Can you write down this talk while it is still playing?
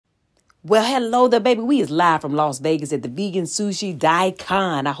Well, hello there, baby. We is live from Las Vegas at the Vegan Sushi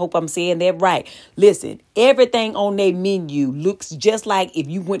Daikon. I hope I'm saying that right. Listen, everything on their menu looks just like if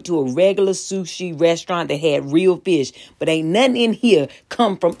you went to a regular sushi restaurant that had real fish. But ain't nothing in here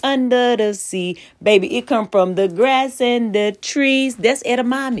come from under the sea. Baby, it come from the grass and the trees. That's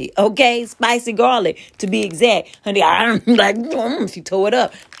edamame, okay? Spicy garlic, to be exact. Honey, I'm like, she tore it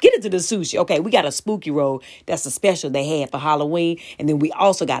up. Get into the sushi. Okay, we got a spooky roll. That's a special they had for Halloween. And then we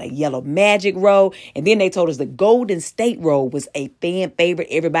also got a yellow magic roll. And then they told us the Golden State roll was a fan favorite.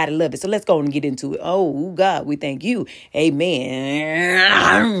 Everybody loved it. So let's go and get into it. Oh, God, we thank you. Amen.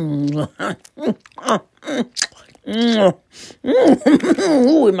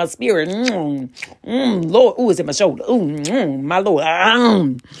 Ooh, in my spirit. Lord, ooh, it's in my shoulder. Ooh, my Lord.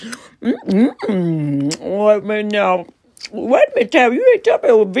 What man now? Wait a minute, Tam, you ain't tell me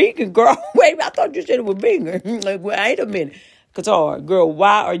it was vegan, girl. Wait, I thought you said it was vegan. Like, wait a minute. Qatar, girl,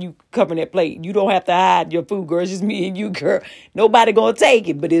 why are you covering that plate? You don't have to hide your food, girl. It's just me and you, girl. Nobody gonna take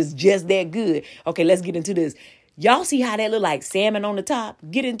it, but it's just that good. Okay, let's get into this. Y'all see how that look like salmon on the top?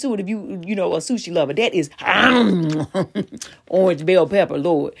 Get into it if you know, a sushi lover. That is orange bell pepper,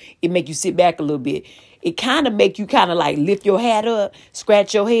 Lord. It make you sit back a little bit. It kind of make you kind of like lift your hat up,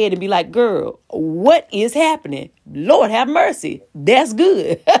 scratch your head and be like, girl, what is happening? Lord have mercy. That's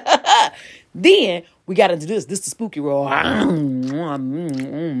good. Then we got into this. This is the spooky roll. My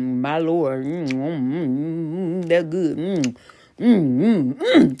Lord. That's good.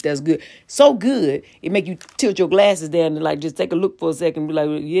 That's good. So good. It make you tilt your glasses down and like just take a look for a second and be like,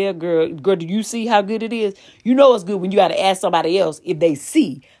 yeah, girl, do you see how good it is? You know it's good when you got to ask somebody else if they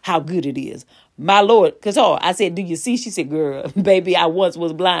see how good it is. My Lord, Qatar, I said, do you see? She said, girl, baby, I once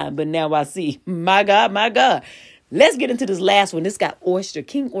was blind, but now I see. My God, my God. Let's get into this last one. This got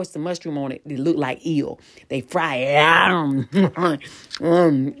king oyster mushroom on it. They look like eel. They fry it.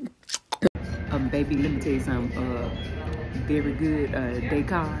 Baby, let me tell you something. Very good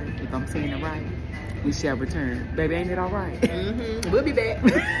Daikon, if I'm saying it right. We shall return. Baby, ain't it all right? We'll be back.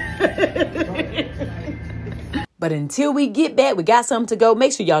 But until we get back, we got something to go.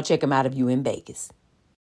 Make sure y'all check them out if you in Vegas.